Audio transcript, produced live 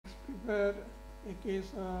prepare a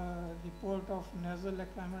case report of nasal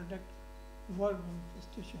lacrimal duct worm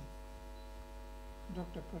infestation.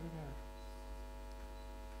 Dr. Pranaya.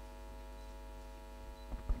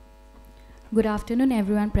 Good afternoon,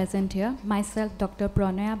 everyone present here. Myself, Dr.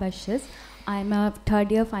 Pranaya Bashis. I'm a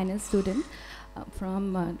third-year final student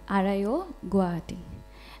from AIO, Guwahati.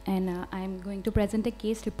 And I'm going to present a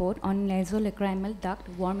case report on nasolacrimal duct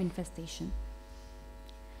worm infestation.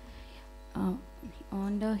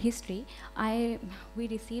 On the history, we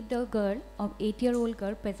received a girl, of 8-year-old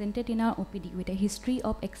girl, presented in our OPD with a history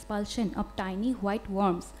of expulsion of tiny white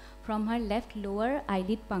worms from her left lower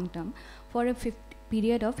eyelid punctum for a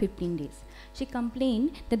period of 15 days. She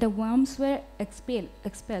complained that the worms were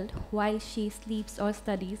expelled while she sleeps or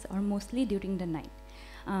studies, or mostly during the night.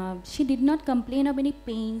 She did not complain of any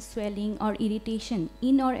pain, swelling, or irritation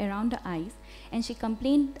in or around the eyes, and she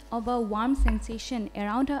complained of a warm sensation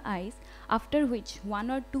around her eyes, after which 1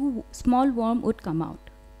 or 2 small worms would come out.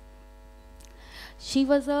 She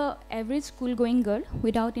was an average school-going girl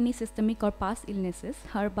without any systemic or past illnesses.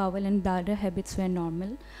 Her bowel and bladder habits were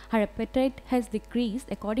normal. Her appetite has decreased,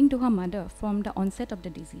 according to her mother, from the onset of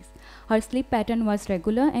the disease. Her sleep pattern was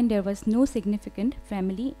regular, and there was no significant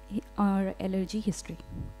family or allergy history.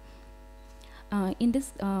 In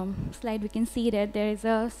this slide, we can see that there is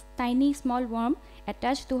a tiny small worm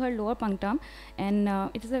attached to her lower punctum, and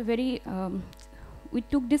it is a very, we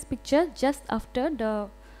took this picture just after the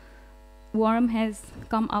worm has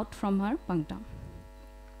come out from her punctum.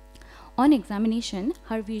 On examination,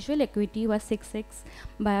 her visual acuity was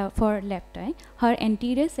 6.6 for left eye. Her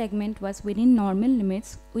anterior segment was within normal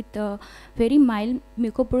limits with a very mild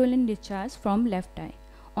mucopurulent discharge from left eye.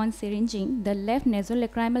 On syringing, the left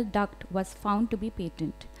nasolacrimal duct was found to be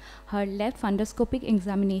patent. Her left fundoscopic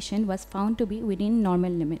examination was found to be within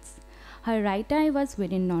normal limits. Her right eye was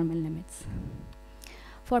within normal limits.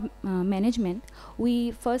 For management,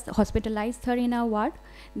 we first hospitalized her in our ward.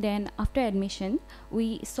 Then after admission,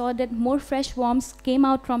 we saw that more fresh worms came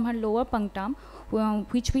out from her lower punctum,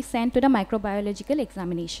 which we sent to the microbiological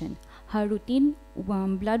examination. Her routine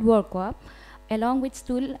blood workup along with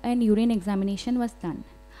stool and urine examination was done.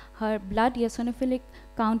 Her blood eosinophilic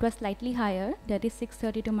count was slightly higher, that is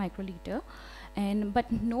 632 microliter,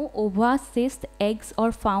 but no ova, cyst, eggs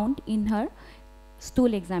are found in her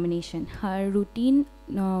stool examination. Her routine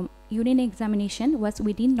urine examination was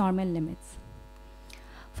within normal limits.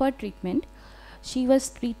 For treatment, she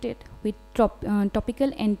was treated with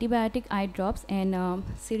topical antibiotic eye drops and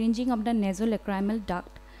syringing of the nasolacrimal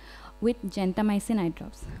duct with gentamicin eye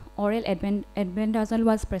drops. Oral albendazole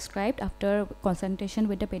was prescribed after consultation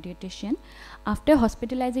with the pediatrician. After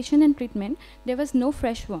hospitalization and treatment, there was no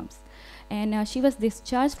fresh worms, and she was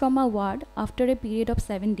discharged from our ward after a period of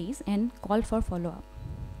 7 days and called for follow-up.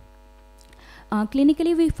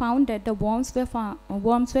 Clinically, we found that the worms were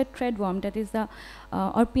threadworm, that is the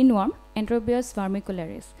or pinworm, Enterobius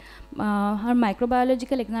vermicularis. Her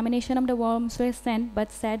microbiological examination of the worms were sent,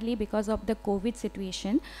 but sadly, because of the COVID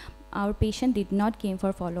situation, our patient did not came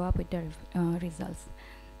for follow-up with the results.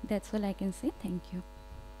 That's all I can say. Thank you.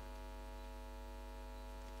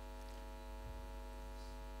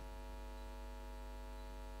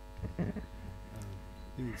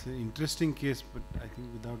 It's an interesting case, but I think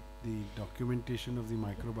without the documentation of the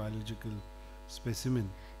microbiological specimen.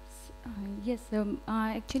 Yes,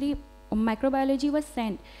 actually, microbiology was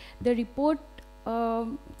sent. The report,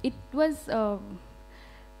 it was,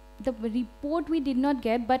 the report we did not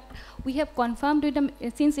get, but we have confirmed with them,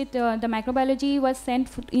 since the microbiology was sent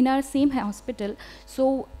in our same hospital,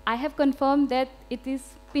 so I have confirmed that it is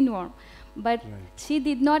pinworm. But she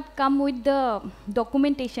did not come with the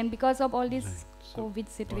documentation because of all this COVID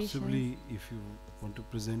situation. Possibly, if you want to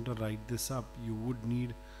present or write this up, you would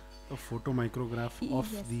need a photomicrograph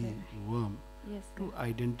of the worm to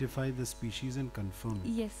identify the species and confirm it.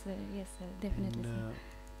 Yes, sir. Yes, sir. Definitely. And,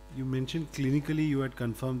 you mentioned clinically you had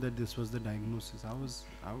confirmed that this was the diagnosis. How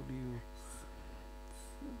do you?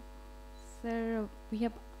 Sir, we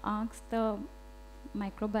have asked the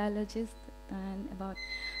microbiologist about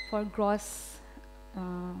for gross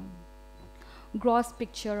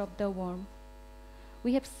picture of the worm.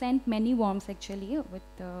 We have sent many worms actually with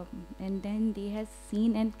and then they have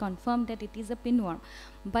seen and confirmed that it is a pinworm,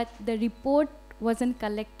 but the report wasn't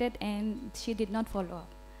collected and she did not follow up.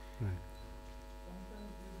 Right.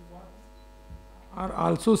 Are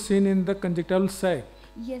also seen in the conjunctival sac.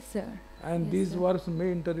 Yes, sir. And yes, these sir. worms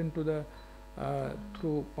may enter into the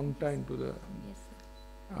through puncta into the. Yes,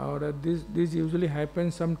 sir. Or this usually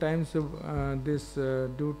happens sometimes.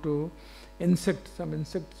 Due to insects. Some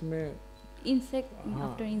insects may.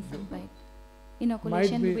 After insect bite.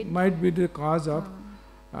 Inoculation might be the cause of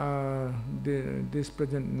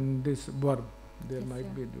this worm. There Yes, might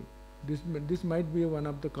sir. be this might be one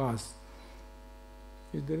of the cause.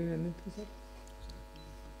 Is there anything, sir?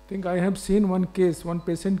 I think I have seen one case. One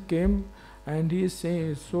patient came and he is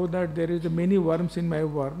saying so that there is many worms in my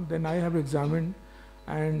worm. Then I have examined,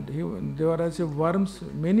 and there was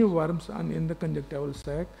many worms in the conjunctival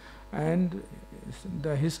sac, and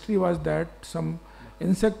the history was that some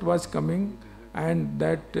insect was coming, and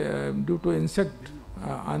that due to insect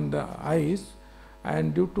on the eyes,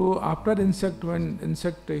 and due to after insect, when the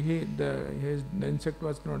insect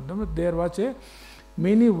was not there, there was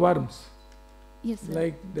many worms, Yes, sir.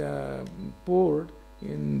 like poured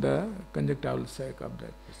in the conjunctival sac of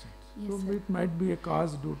that patient. Yes, So sir. it might be a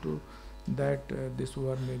cause due to that this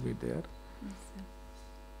worm may be there. Yes, sir.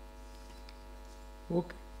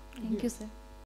 Okay. Thank you, sir.